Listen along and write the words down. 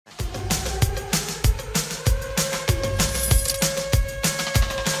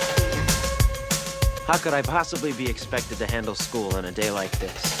How could I possibly be expected to handle school on a day like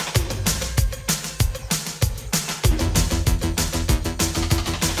this?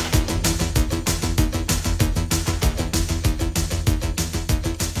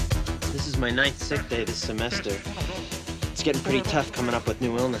 This is my 9th sick day this semester. It's getting pretty tough coming up with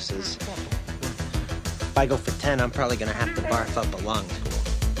new illnesses. If I go for 10, I'm probably gonna have to barf up a lung.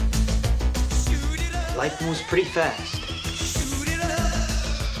 Life moves pretty fast.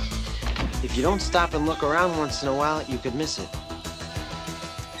 If you don't stop and look around once in a while, you could miss it.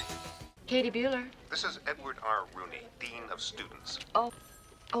 Katie Bueller. This is Edward R. Rooney, Dean of Students. Oh,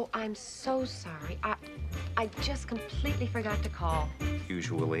 I'm so sorry. I just completely forgot to call.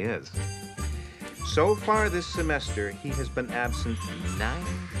 Usually is. So far this semester, he has been absent 9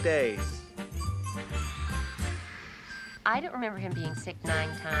 days. I don't remember him being sick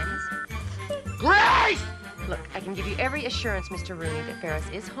 9 times. Great! Look, I can give you every assurance, Mr. Rooney, that Ferris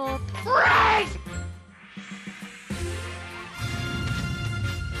is home. Great!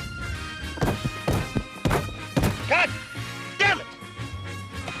 God damn it!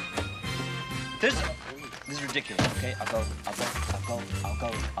 This is ridiculous, okay? I'll go. Take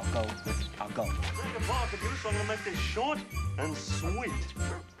a bar of you, so I'm gonna make this short and sweet.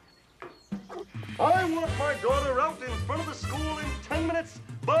 I want my daughter out in front of the school in 10 minutes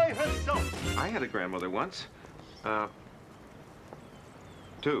by herself. I had a grandmother once.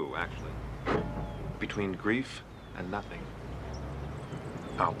 2, actually. Between grief and nothing.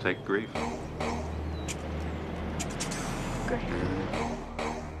 I'll take grief. Great.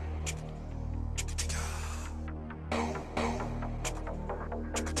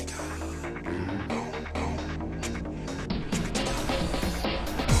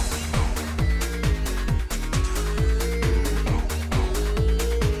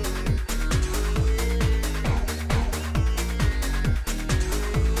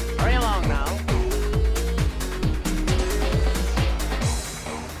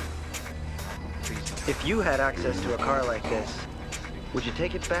 If you had access to a car like this, would you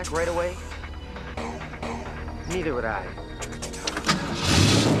take it back right away? Neither would I.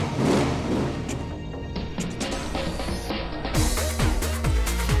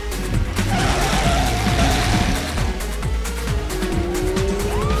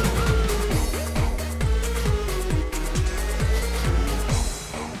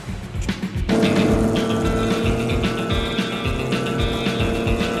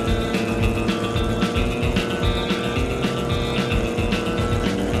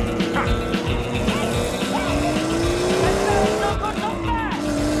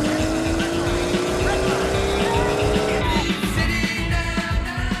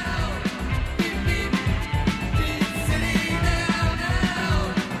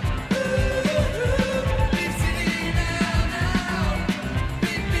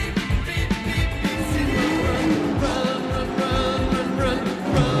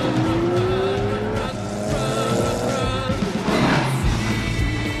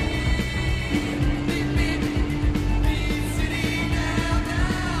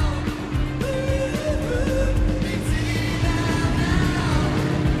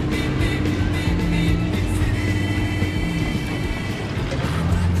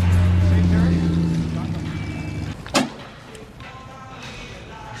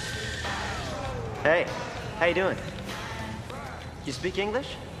 Hey, how you doing? You speak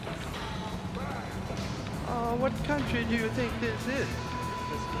English? What country do you think this is?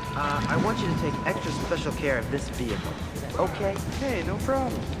 I want you to take extra special care of this vehicle. Okay? Hey, no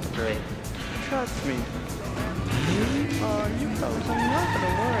problem. Great. Trust me. You fellas have nothing to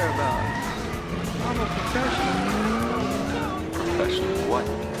worry about. I'm a professional. Professional what?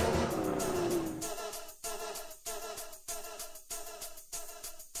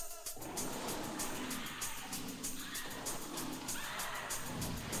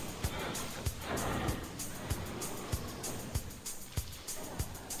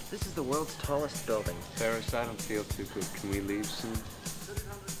 This is the world's tallest building. Ferris, I don't feel too good. Can we leave soon?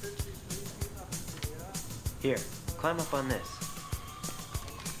 Here, climb up on this.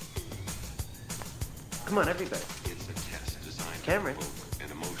 Come on, everybody. It's a test designed Cameron. to provoke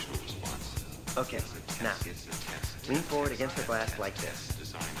an emotional response. Okay, now, lean forward against the glass like this.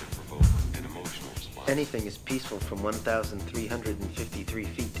 Designed to provoke an emotional response. Anything is peaceful from 1,353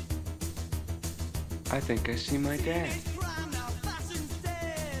 feet. I think I see my dad.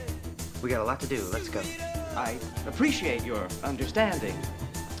 We got a lot to do. Let's go. I appreciate your understanding.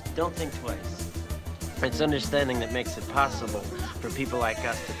 Don't think twice. It's understanding that makes it possible for people like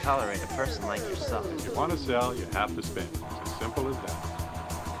us to tolerate a person like yourself. If you want to sell, you have to spend. It's as simple as that.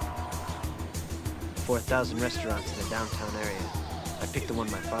 4,000 restaurants in the downtown area. I picked the one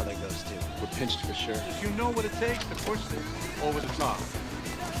my father goes to. We're pinched for sure. You know what it takes to push this over the top.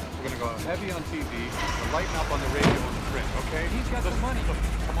 We're gonna go heavy on TV, and lighten up on the radio and the print, okay? He's got the money. Look,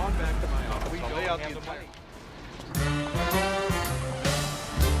 come on back to my office. I'll lay out the entire...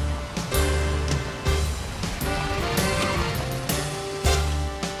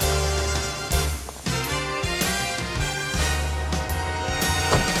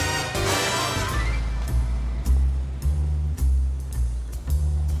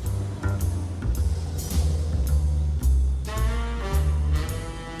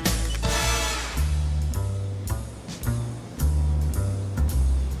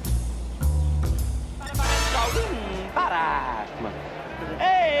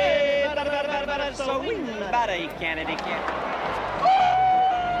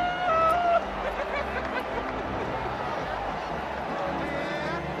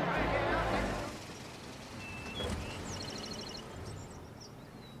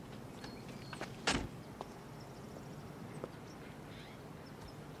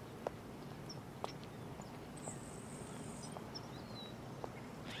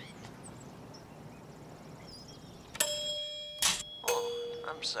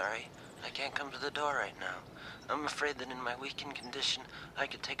 I'm sorry. I can't come to the door right now. I'm afraid that in my weakened condition, I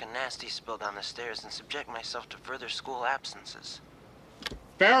could take a nasty spill down the stairs and subject myself to further school absences.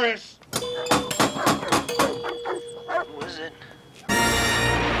 Ferris! Who is it?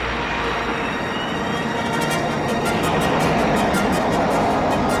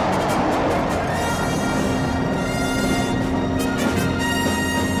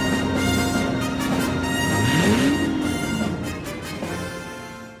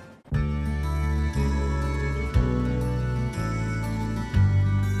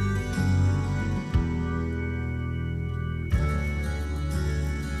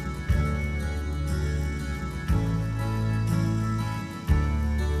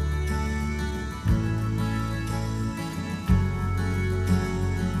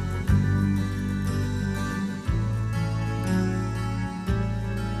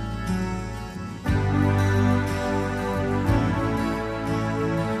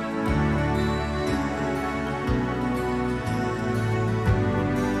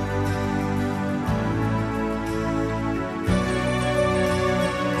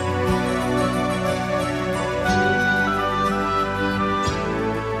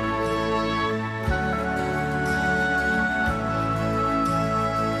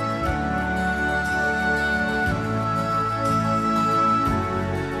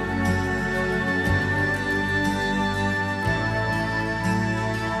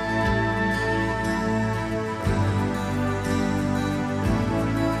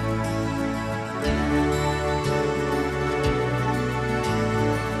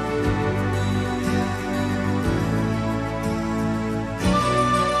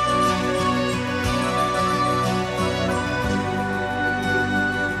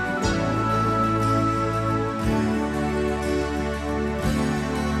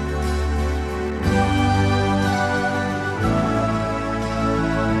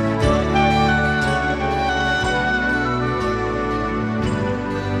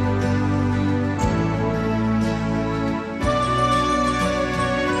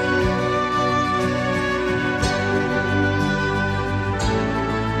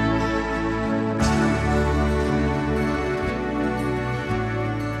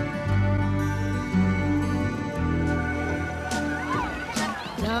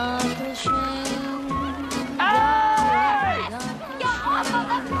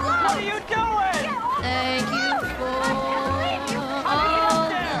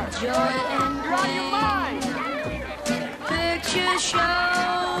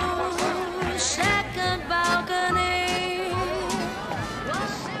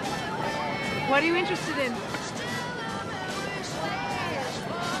 What are you interested in?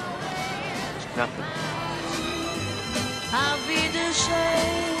 Nothing. I'll be the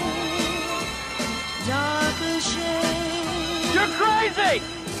shade, darker shade. You're crazy!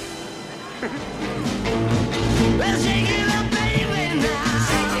 Well, shake it up, baby, now.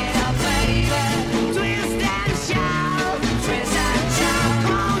 Shake it up, baby. Twist and shout, twist and shout.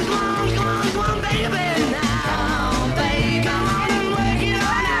 Come on, come on, come on, come on, baby, now. Come on, baby. Come on and work it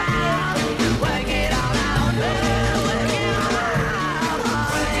on out. Work it on out, baby. Work it on out.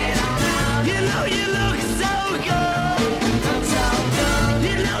 Work it on out. You know you look so good. Look so good.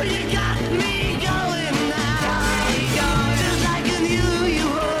 You know you got me going now. Got me going. Just like I knew you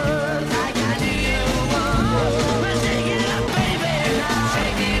would. Like I knew you would. Well, shake it up, baby, now.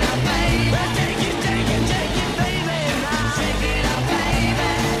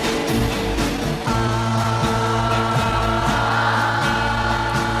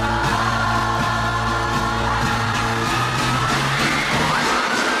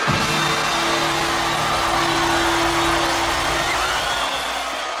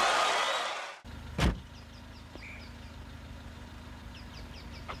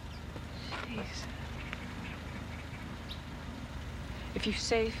 If you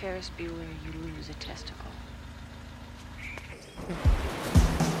say Ferris Bueller, you lose a testicle.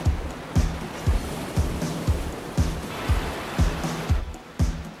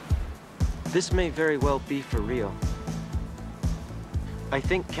 This may very well be for real. I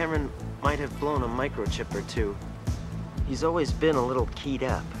think Cameron might have blown a microchip or two. He's always been a little keyed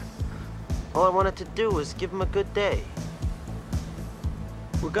up. All I wanted to do was give him a good day.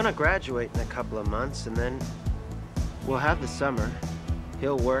 We're gonna graduate in a couple of months, and then we'll have the summer.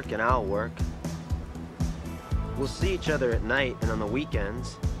 He'll work and I'll work. We'll see each other at night and on the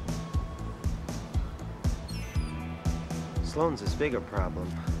weekends. Sloane's his bigger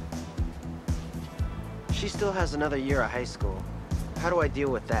problem. She still has another year of high school. How do I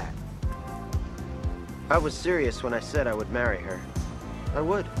deal with that? I was serious when I said I would marry her. I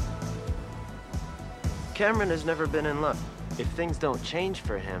would. Cameron has never been in love. If things don't change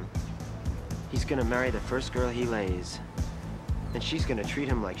for him, he's gonna marry the first girl he lays. And she's gonna treat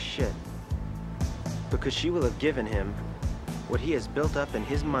him like shit. Because she will have given him what he has built up in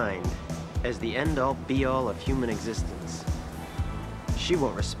his mind as the end-all be-all of human existence. She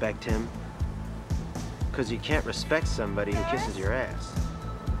won't respect him. Because you can't respect somebody who kisses your ass.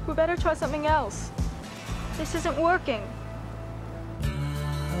 We better try something else. This isn't working.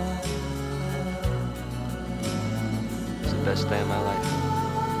 It's the best day of my life.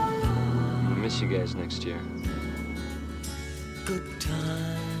 I'll miss you guys next year. Good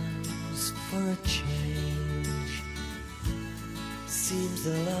times for a change. Seems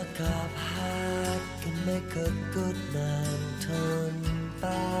the luck I've had can make a good man turn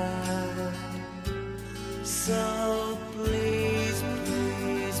bad. So please,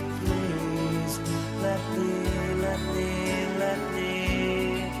 please, please, let me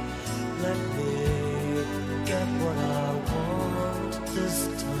get what I want this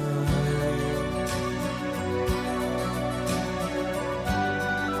time.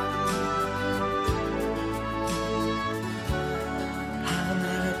 Haven't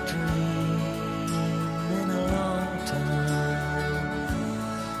had a dream in a long time.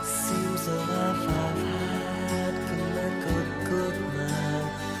 Seems the life I've had can make a good man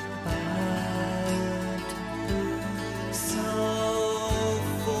bad. So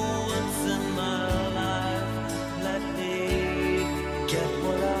for once in my life, let me get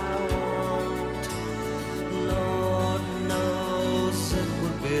what I want. Lord knows it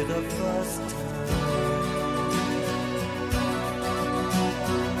would be the first time.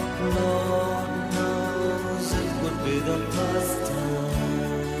 Lord knows it would be the first time.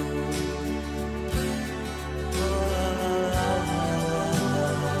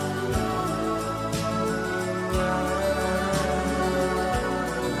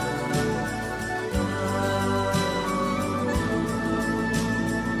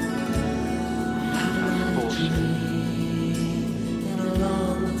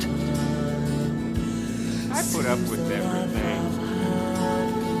 I put up with everything.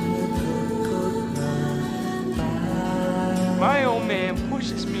 My old man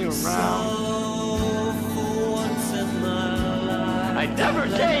pushes me around. I never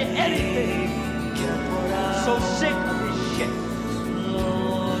say anything. So sick of this shit.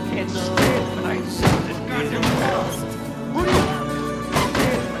 Can't stand when I see this goddamn house. Who do you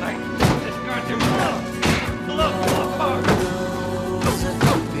stand when I see this goddamn house?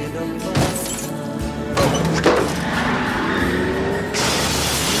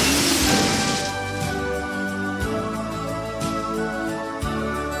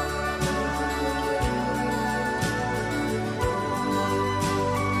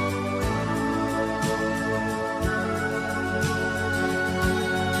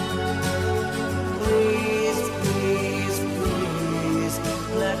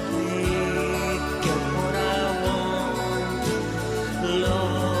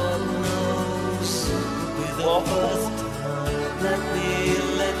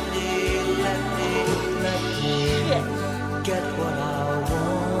 Look, get what I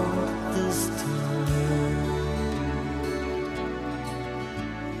want this time.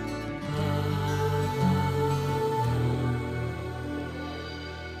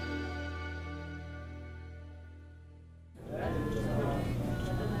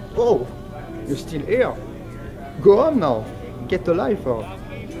 Oh, you're still here. Go home now. Get a life out.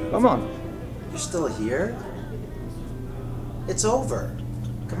 Come on. You're still here? It's over.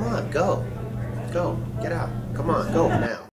 Come on, go. Go. Get out. Come on, go now.